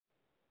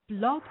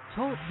Blog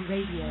Talk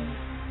Radio.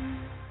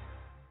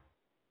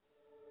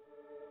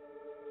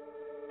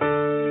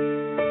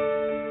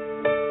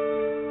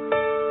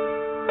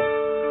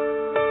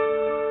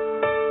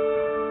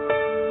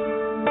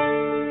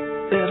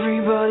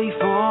 Everybody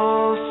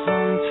falls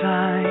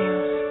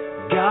sometimes.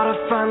 Gotta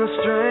find the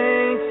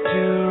strength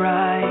to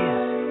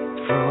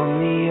rise from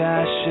the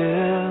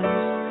ashes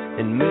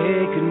and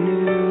make a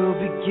new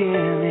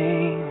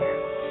beginning.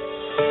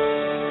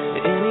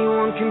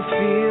 Anyone can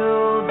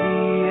feel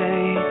the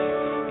ache.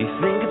 You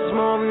think it's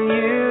more than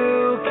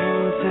you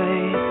can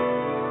take,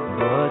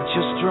 but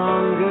you're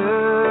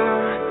stronger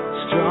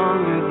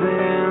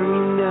than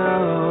you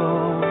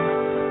know.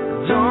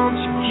 Don't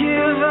you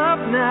give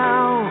up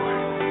now.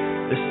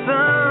 The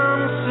sun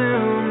will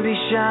soon be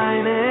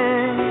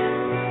shining.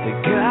 You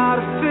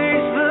gotta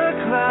face the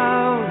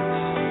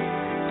clouds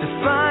to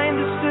find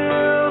the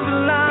silver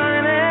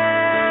lining.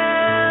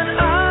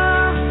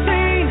 I've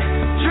seen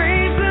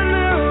dreams that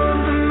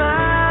move the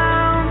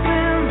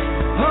mountains,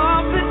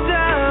 hope that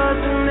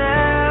doesn't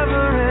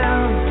ever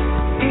end,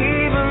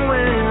 even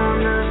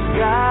when the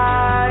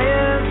sky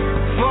is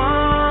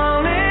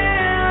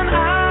falling.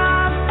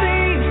 I've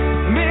seen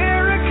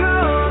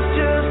miracles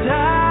just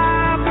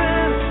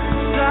happen.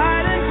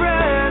 Silent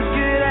prayers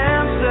get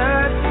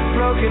answered,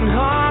 broken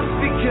hearts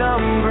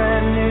become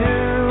brand new.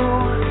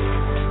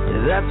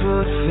 That's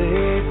what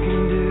faith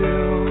can do.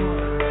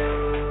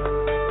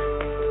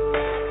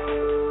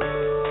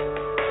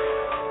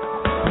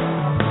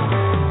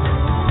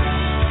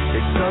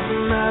 It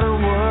doesn't matter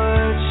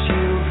what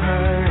you've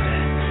heard.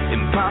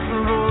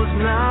 Impossible is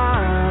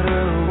not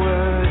a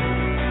word.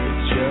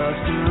 It's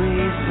just a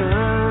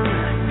reason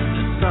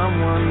for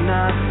someone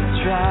not to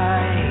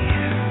try.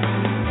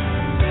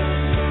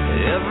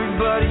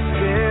 Everybody's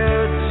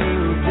scared to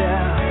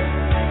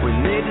death when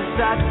they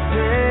decide to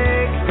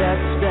take that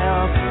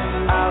step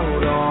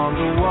out on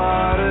the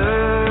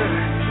water,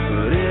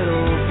 but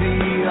it'll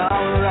be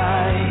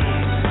alright.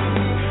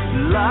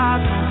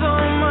 Life's so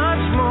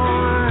much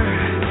more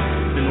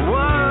than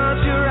what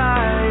your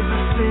eyes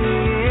are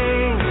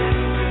seeing.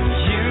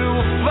 You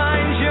will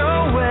find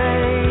your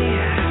way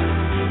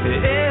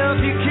if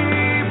you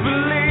keep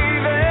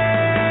believing.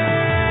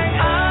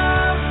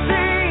 I've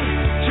seen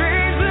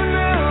dreams that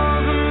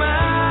move the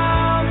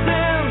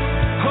mountains,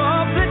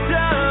 hope that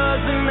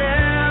doesn't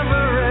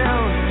ever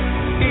end,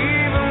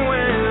 even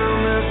when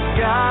the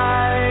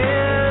sky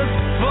is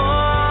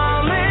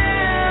falling.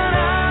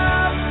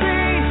 I've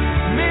seen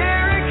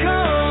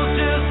miracles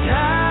just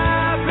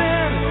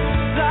happen.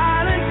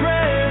 Silent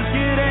prayers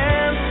get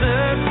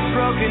answered,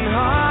 broken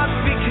hearts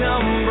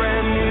become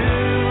brand new.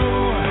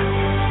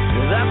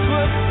 That's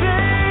what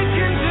faith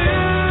can do.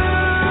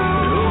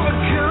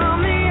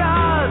 Overcome the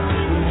odds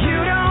when you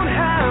don't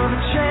have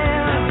a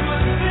chance. That's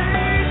what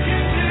faith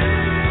can do.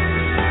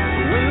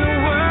 When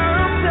the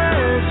world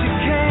says you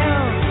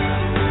can't,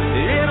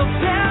 it'll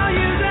tell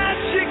you that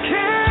you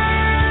can.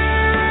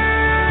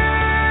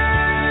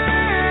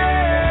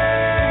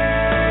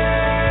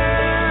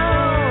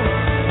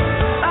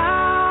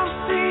 I've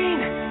seen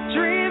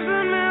dreams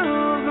that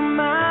move the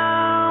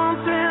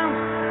mountains,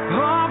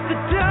 hope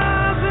that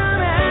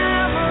doesn't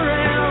ever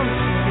end,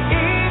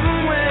 even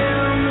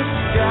when the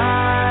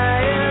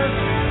sky is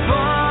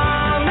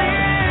falling.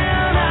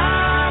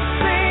 I've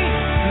seen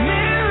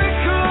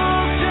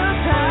miracles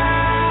just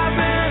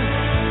happen.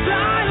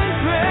 Silent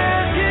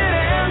prayers get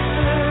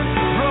answered,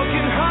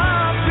 broken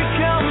hearts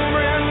become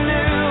brand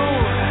new.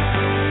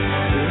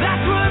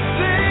 That's what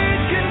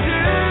faith can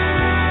do.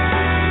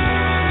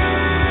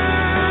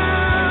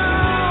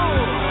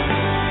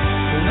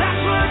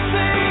 That's what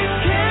faith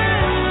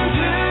can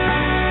do.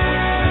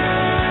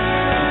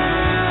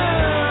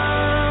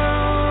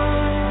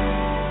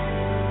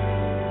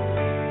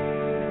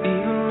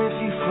 Even if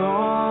you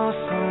fall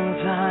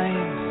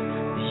sometimes,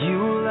 you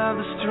will have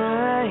the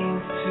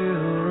strength to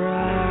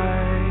rise.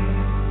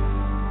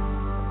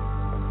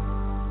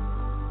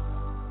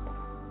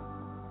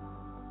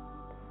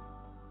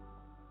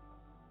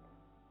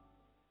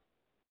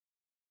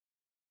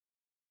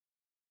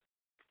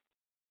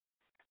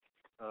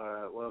 All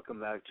right, welcome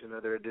back to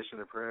another edition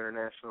of Prayer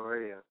International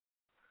Radio.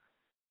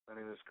 My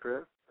name is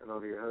Chris, and I'll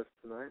be your host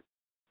tonight.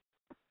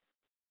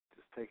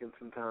 Just taking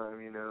some time,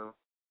 it's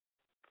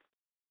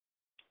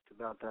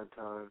about that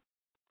time.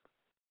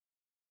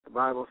 The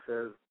Bible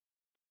says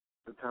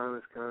the time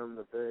has come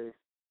that they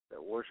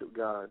that worship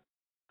God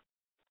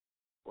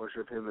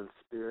worship Him in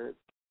spirit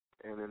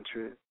and in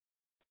truth.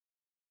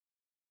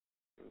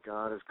 And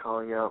God is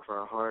calling out for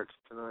our hearts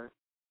tonight.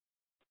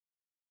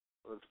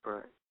 Let's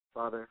pray.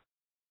 Father,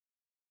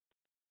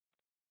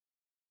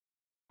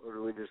 Lord,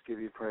 we just give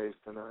you praise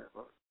tonight,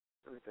 Lord.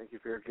 And we thank you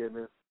for your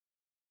goodness.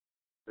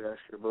 We ask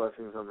your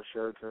blessings on the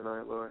show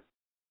tonight, Lord.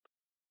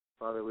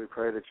 Father, we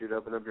pray that you'd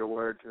open up your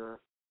word to us,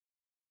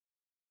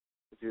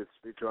 that you'd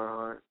speak to our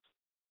hearts,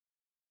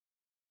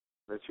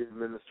 that you'd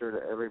minister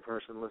to every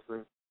person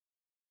listening.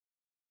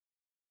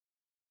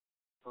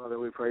 Father,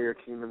 we pray your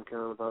kingdom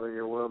come. Father,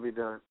 your will be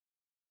done.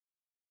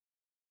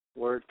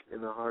 Work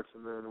in the hearts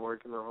of men,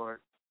 work in the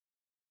hearts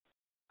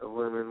of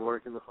women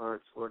work in the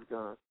hearts, Lord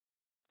God,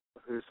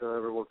 of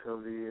whosoever will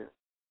come to you.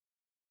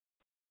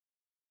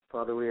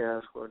 Father, we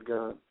ask, Lord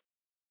God,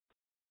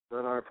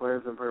 not our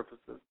plans and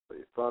purposes, but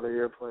Father,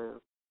 your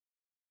plans,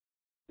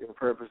 your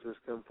purposes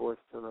come forth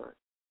tonight.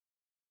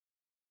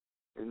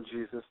 In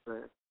Jesus'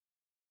 name,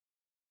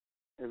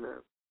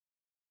 amen.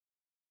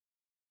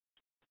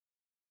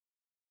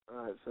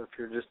 All right, so if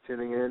you're just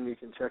tuning in, you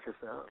can check us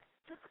out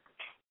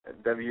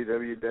at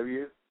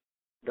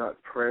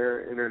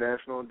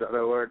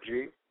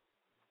www.prayerinternational.org.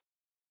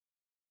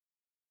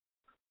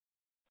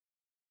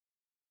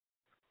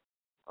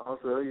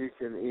 Also, you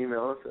can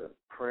email us at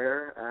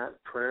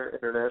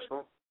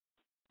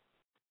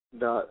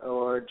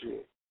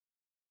prayer@prayerinternational.org.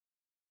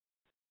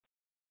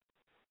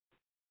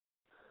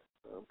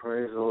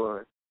 Praise the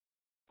Lord.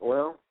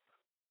 Well,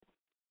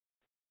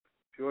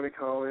 if you want to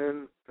call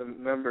in, the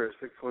number is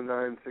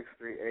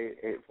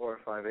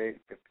 619-638-8458.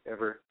 If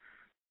ever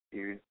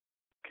you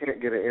can't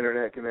get an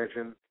internet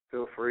connection,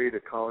 feel free to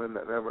call in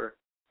that number.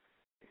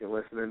 You can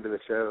listen into the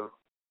show.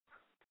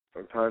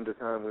 From time to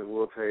time, we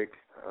will take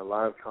a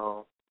live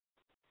call.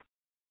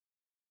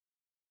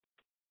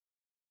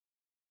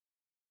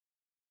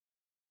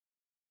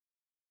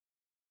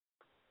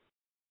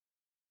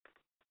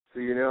 So,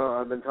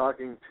 I've been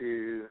talking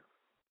to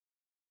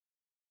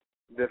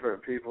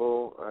different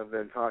people. I've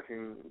been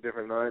talking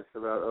different nights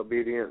about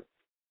obedience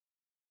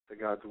to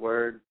God's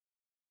Word.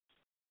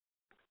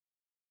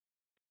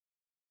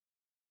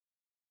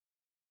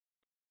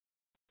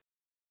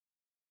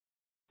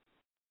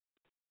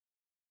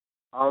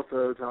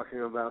 Also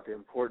talking about the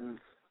importance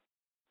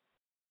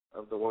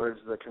of the words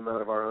that come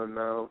out of our own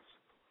mouths.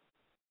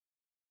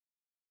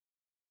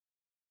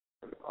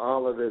 And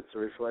all of it's a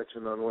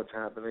reflection on what's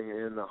happening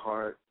in the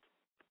heart,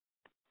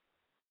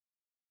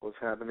 what's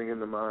happening in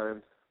the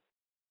mind,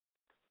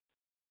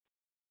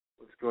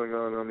 what's going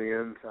on the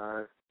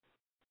inside.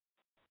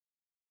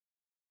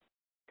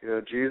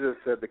 Jesus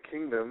said the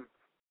kingdom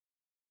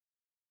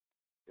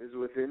is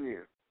within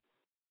you.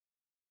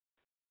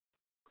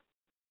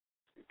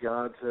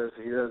 God says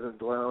he doesn't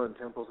dwell in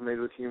temples made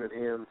with human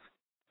hands,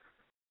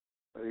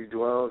 but he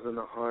dwells in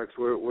the hearts.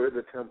 We're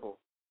the temple.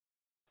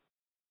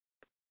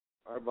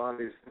 Our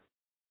bodies,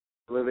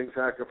 living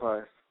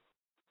sacrifice.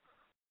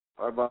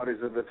 Our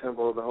bodies are the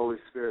temple of the Holy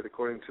Spirit,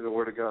 according to the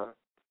Word of God.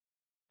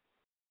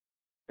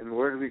 And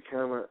we're to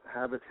become a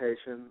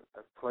habitation,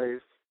 a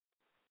place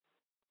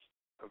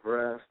of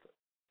rest,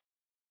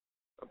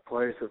 a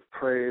place of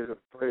praise, a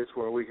place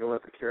where we can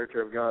let the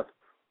character of God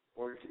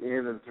work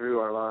in and through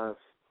our lives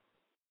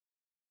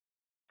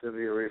to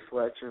be a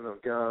reflection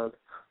of God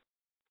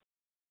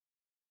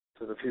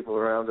to the people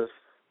around us.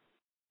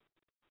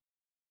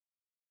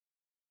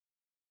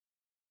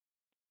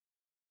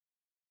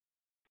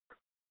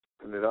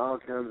 And it all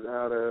comes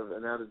out of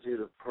an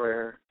attitude of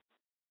prayer.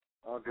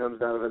 All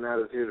comes out of an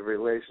attitude of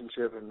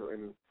relationship and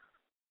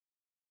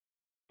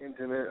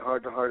intimate,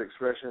 heart-to-heart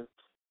expression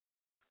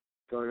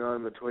going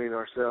on between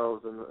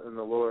ourselves and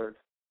the Lord.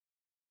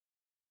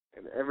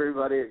 And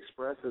everybody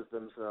expresses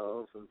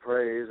themselves and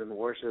prays and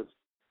worships,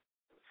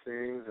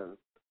 sings and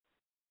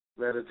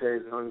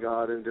meditates on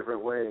God in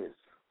different ways.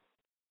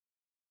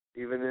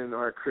 Even in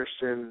our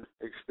Christian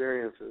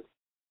experiences,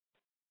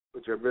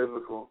 which are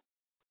biblical,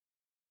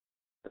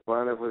 that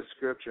line up with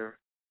Scripture,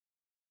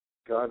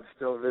 God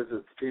still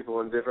visits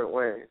people in different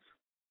ways.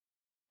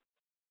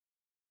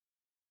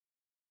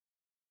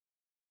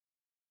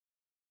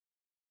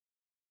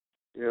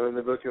 In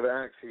the book of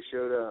Acts, he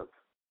showed up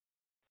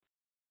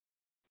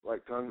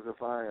like tongues of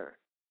fire,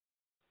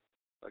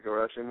 like a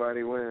rushing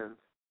mighty wind,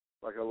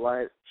 like a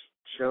light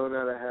shone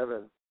out of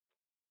heaven.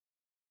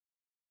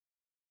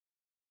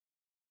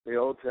 The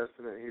Old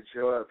Testament, he'd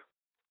show up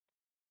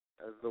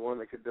as the one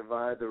that could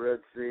divide the Red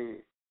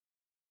Sea,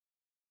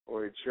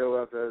 or he'd show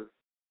up as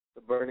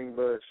the burning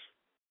bush,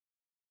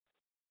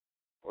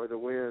 or the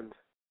wind,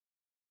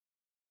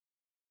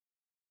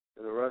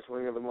 or the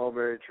rustling of the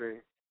mulberry tree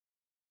in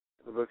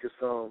the book of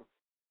Psalms.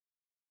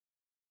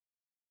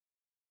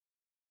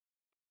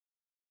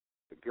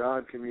 But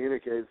God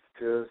communicates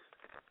to us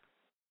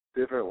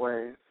different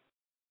ways.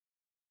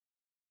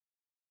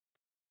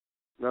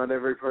 Not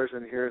every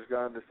person hears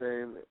God the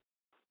same,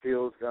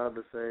 feels God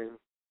the same,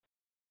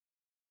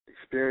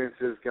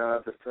 experiences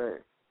God the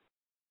same.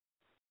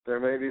 There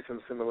may be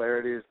some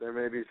similarities. There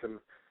may be some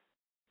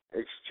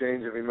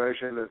exchange of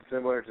emotion that's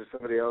similar to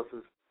somebody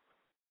else's.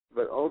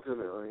 But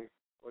ultimately,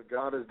 what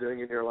God is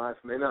doing in your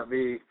life may not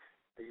be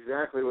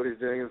exactly what he's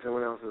doing in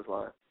someone else's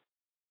life.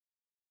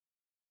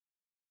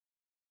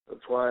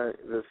 That's why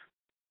this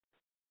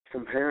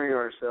comparing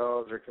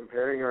ourselves or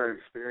comparing our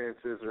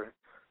experiences or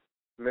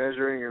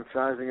measuring and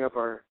sizing up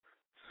our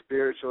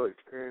spiritual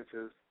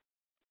experiences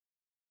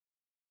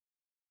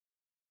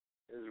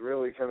is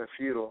really kind of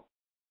futile.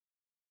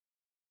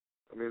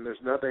 I mean,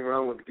 there's nothing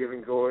wrong with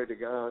giving glory to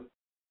God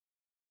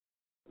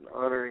and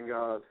honoring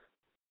God,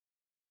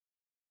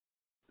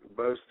 and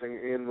boasting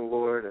in the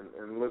Lord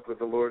and look what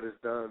the Lord has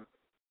done.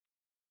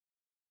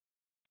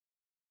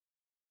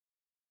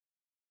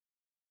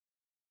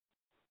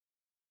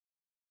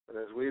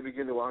 But as we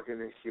begin to walk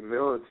in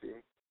humility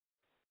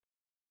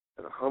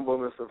and a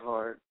humbleness of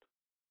heart,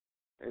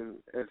 and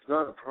it's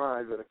not a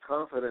pride, but a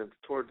confidence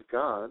towards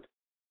God,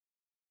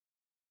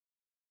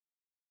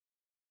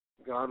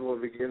 God will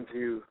begin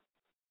to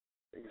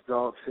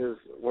exalt His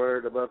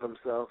word above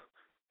Himself.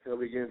 He'll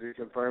begin to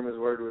confirm His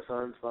word with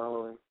signs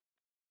following.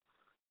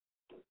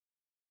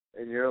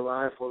 And your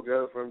life will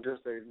go from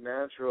just a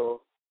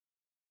natural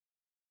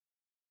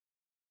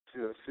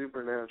to a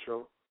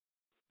supernatural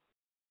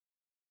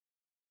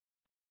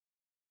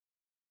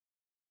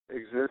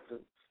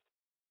existence.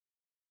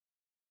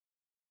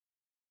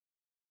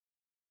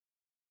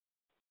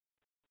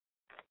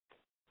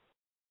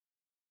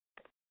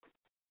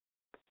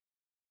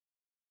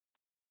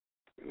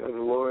 You know,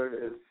 the Lord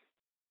is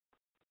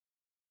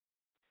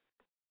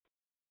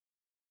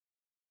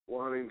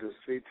wanting to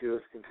speak to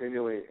us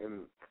continually,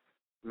 and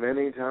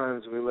many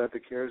times we let the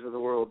cares of the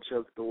world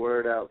choke the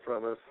word out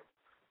from us,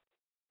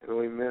 and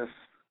we miss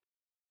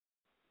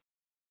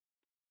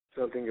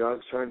something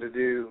God's trying to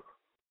do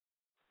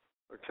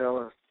or tell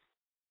us.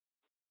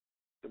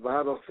 The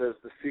Bible says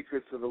the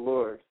secrets of the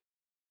Lord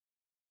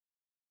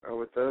are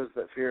with those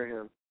that fear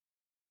Him.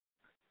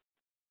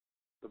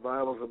 The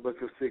Bible's a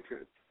book of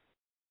secrets.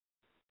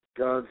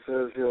 God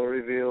says He'll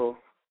reveal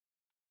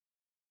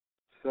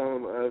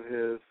some of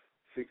His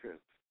secrets.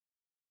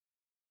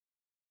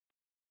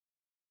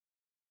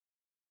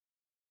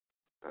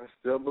 I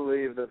still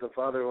believe that the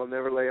Father will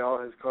never lay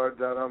all His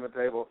cards out on the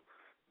table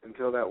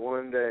until that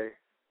one day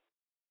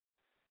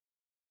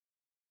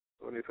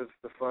when He puts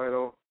the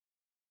final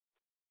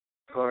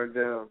card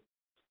down.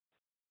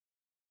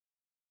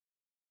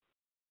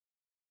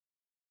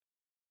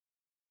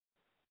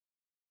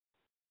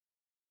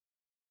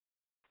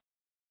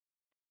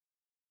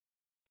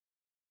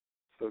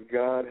 So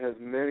God has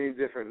many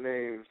different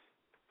names,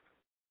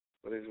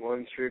 but He's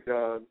one true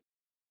God.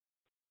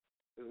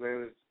 His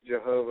name is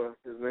Jehovah.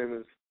 His name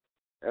is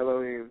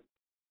Elohim.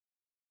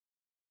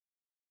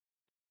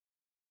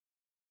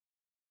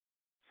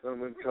 Some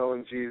would call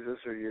Him Jesus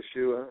or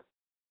Yeshua,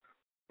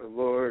 or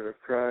Lord or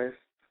Christ.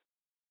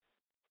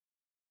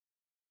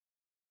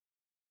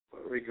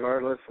 But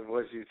regardless of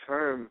what you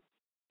term,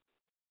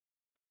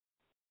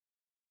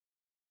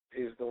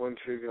 He's the one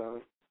true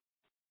God.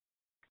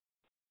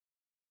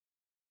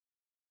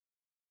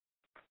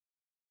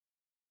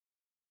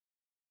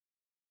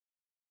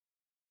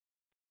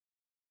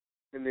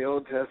 In the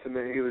Old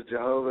Testament, He was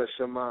Jehovah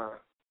Shammah,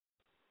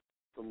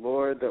 the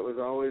Lord that was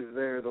always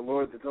there, the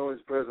Lord that's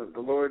always present, the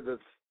Lord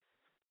that's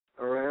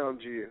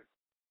around you.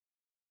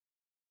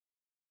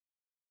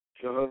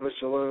 Jehovah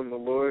Shalom, the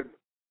Lord,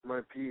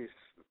 my peace,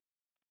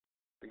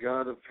 the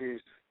God of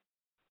peace.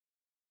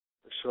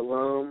 The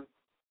Shalom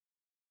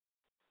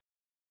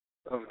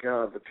of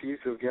God, the peace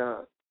of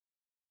God.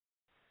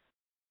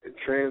 It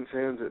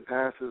transcends, it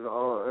passes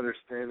all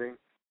understanding.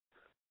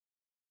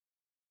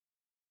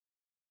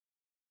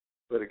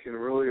 But it can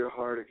rule your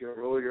heart, it can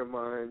rule your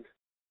mind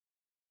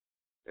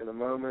in a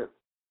moment.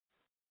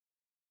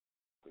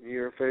 When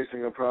you're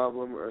facing a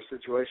problem or a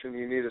situation,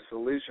 you need a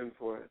solution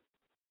for it.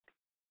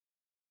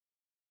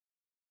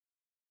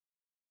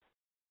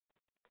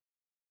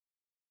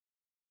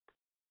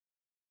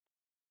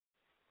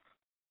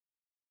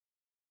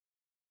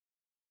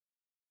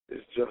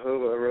 It's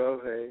Jehovah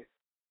Rohi,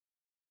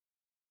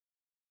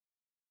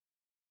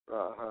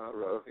 Raha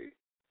Rohi,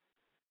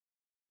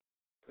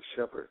 the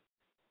shepherd.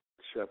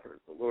 The shepherd.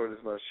 The Lord is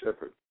my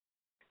shepherd.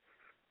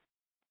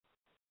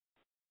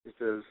 He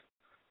says,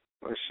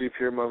 my sheep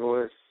hear my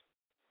voice.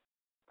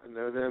 I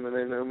know them and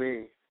they know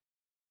me.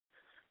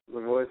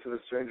 The voice of a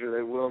stranger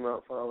they will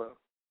not follow.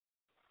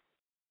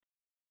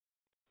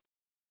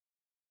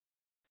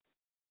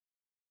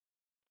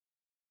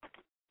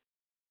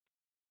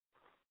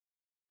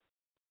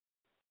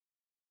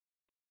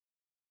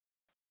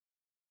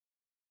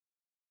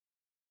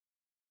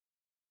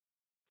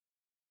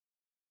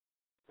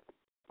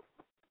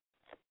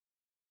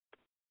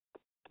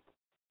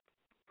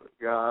 But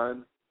God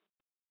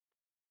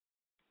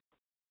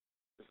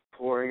is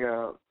pouring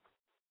out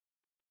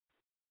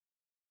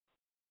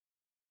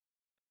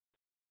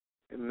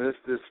in this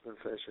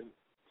dispensation,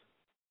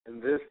 in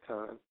this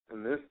time,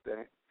 in this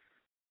day.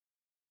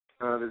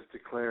 God is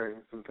declaring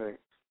some things.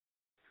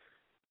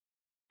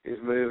 He's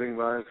moving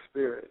by His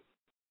Spirit,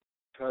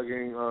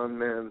 tugging on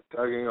men,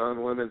 tugging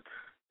on women,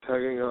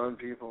 tugging on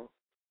people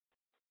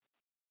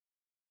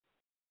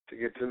to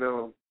get to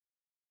know Him.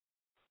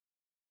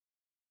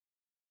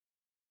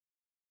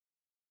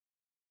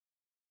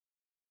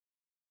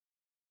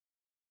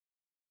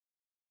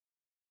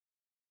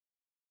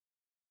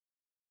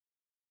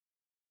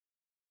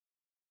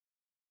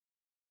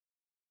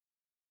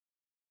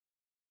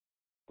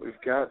 We've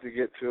got to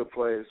get to a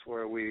place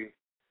where we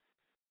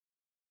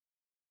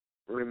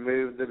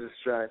remove the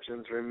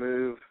distractions,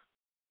 remove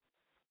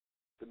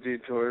the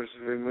detours,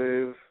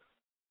 remove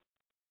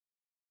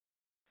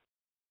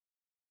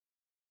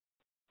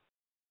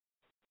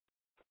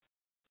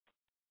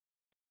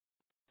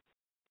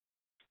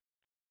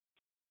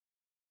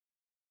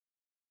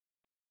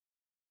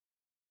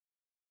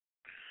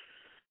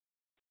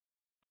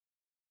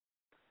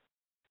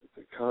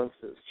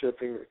constant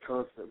stripping, the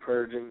constant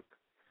purging.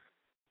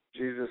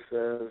 Jesus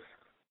says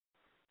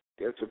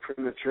you have to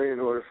prune the tree in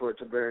order for it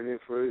to bear new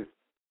fruit.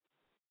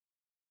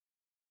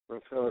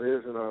 That's how it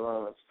is in our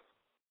lives.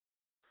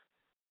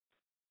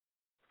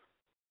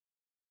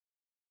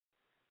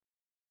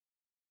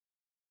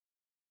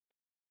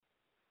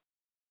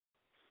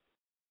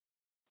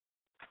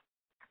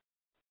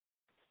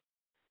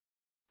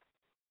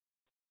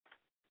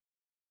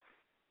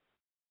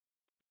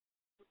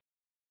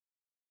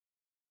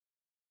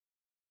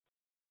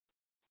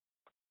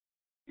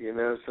 You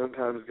know,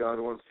 sometimes God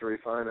wants to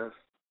refine us,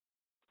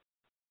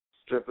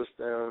 strip us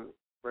down,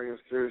 bring us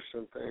through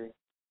something.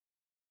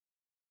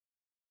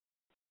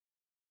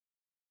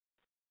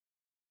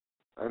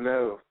 I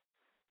know.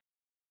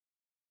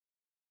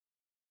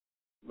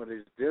 But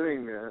He's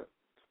doing that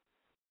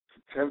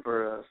to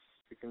temper us,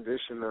 to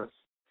condition us,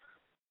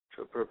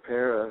 to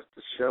prepare us,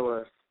 to show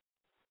us.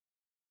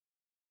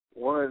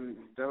 One,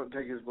 don't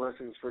take His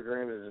blessings for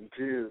granted. And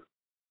two,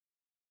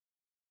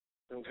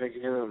 don't take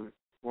Him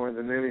more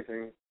than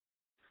anything.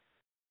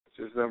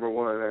 Which is number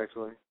one,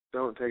 actually.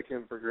 Don't take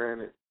Him for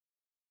granted.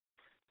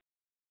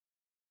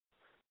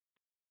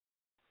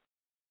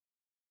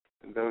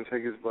 And don't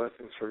take His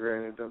blessings for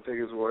granted. Don't take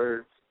His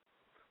words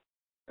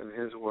and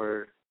His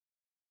word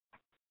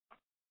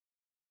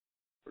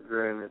for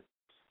granted.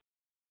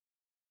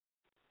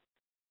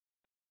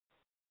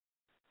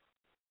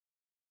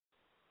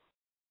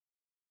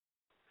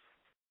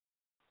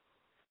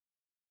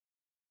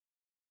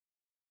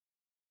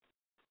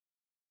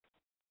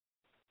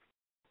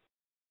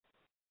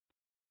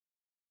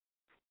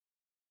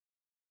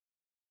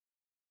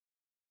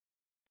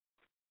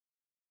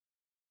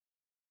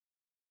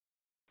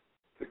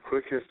 The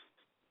quickest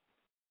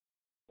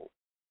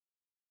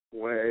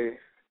way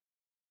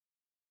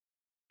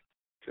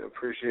to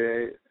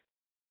appreciate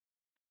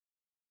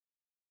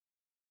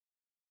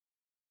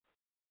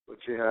what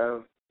you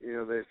have, you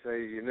know, they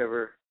say you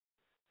never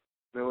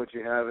know what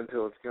you have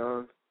until it's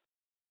gone.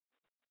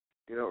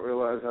 You don't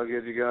realize how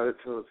good you got it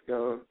till it's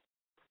gone.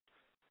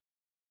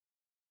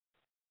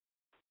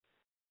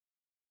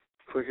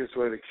 Quickest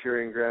way to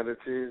curing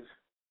gratitude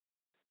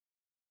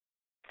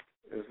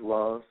is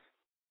loss.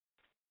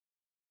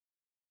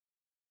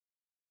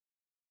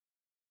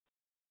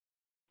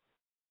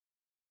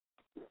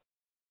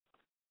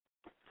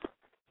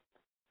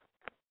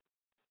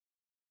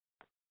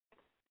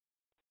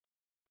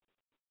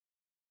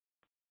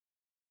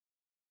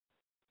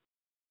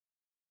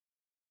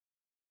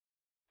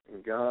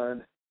 And God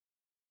is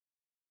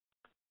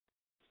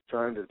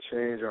trying to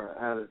change our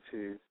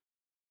attitude.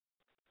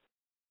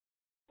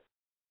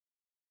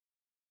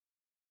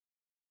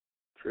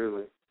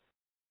 Truly.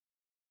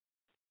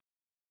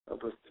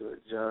 Help us to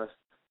adjust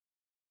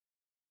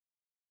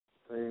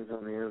things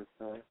on the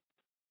inside.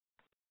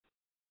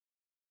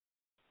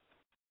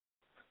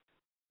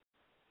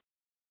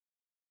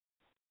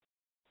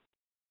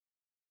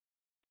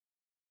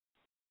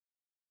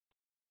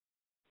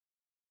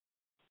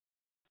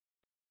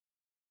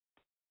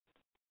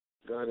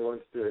 God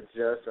wants to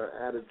adjust our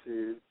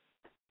attitude.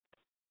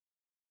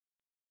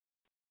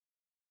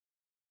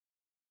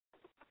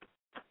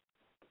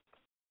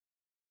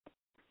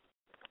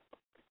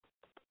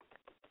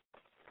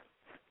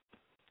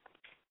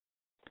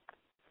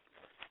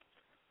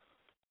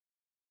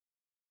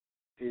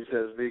 He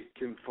says, be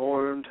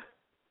conformed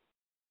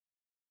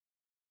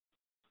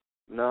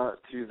not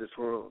to this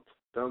world.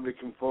 Don't be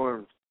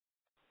conformed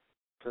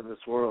to this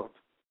world,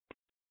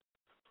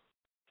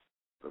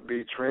 but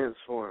be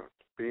transformed.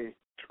 Be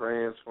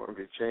transformed.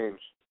 Be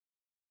changed.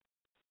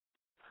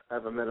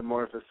 Have a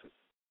metamorphosis.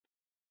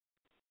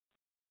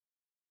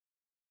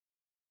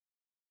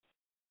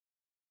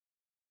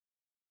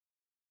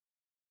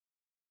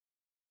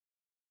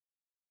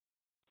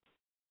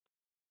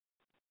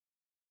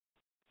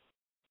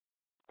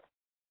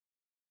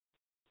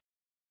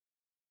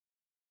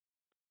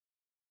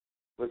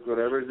 Look,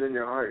 whatever's in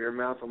your heart, your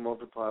mouth will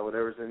multiply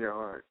whatever's in your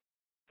heart.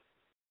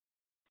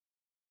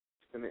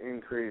 It's going to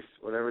increase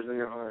whatever's in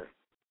your heart.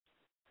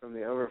 From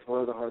the overflow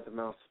of the heart, the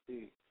mouth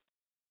speaks.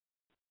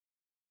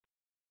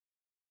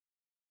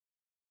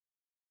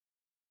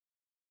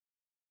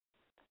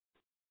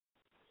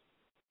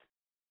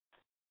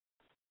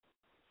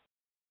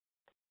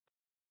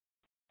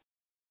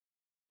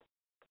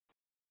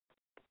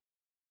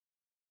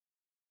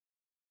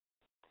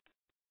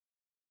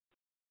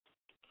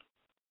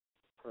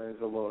 Praise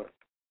the Lord.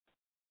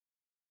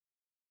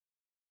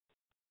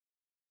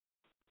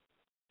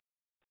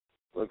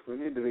 Look, we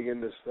need to begin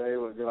to say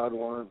what God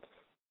wants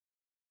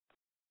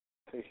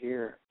to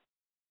hear.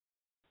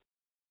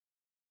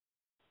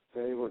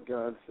 Say what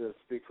God says.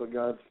 Speak what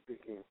God's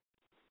speaking.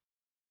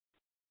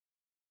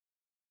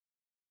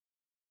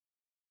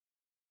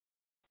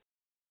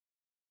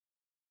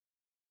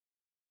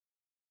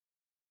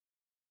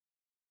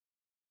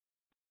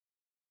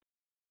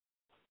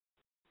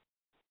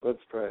 Let's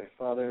pray.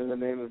 Father, in the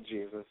name of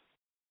Jesus,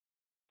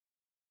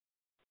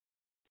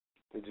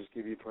 we just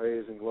give you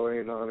praise and glory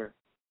and honor.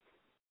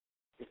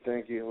 We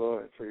thank you,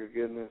 Lord, for your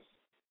goodness.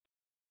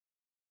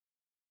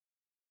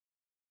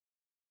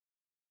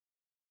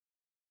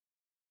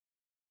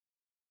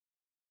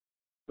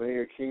 May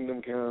your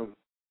kingdom come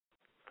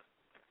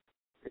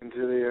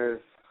into the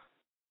earth.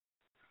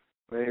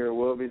 May your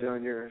will be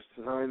done, your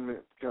assignment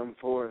come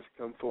forth,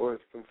 come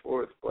forth, come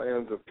forth.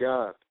 Plans of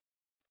God,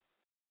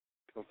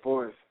 come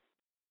forth.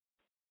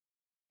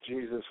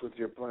 Jesus, with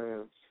your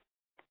plans.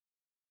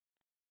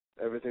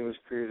 Everything was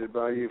created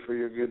by you for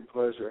your good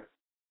pleasure.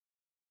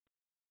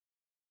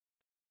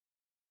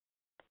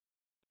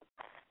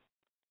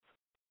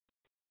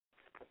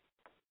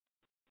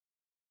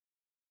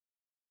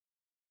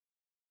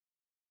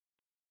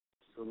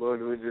 So,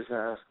 Lord, we just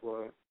ask,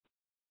 Lord,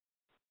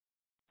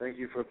 thank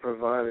you for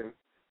providing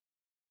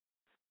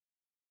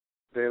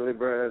daily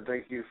bread.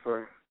 Thank you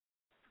for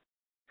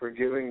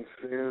forgiving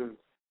sin,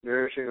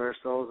 nourishing our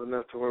souls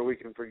enough to where we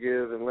can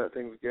forgive and let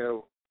things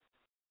go,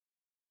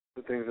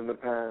 the things in the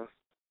past.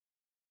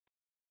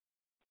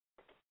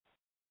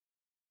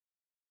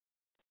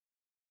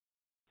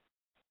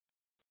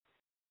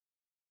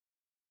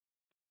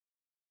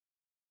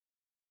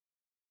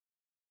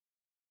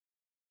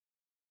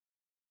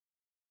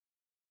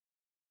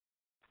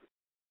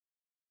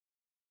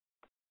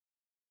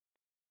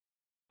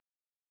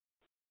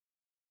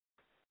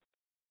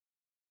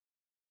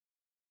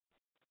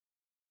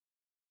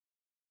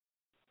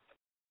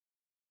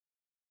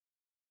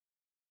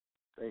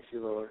 Thank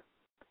you, Lord.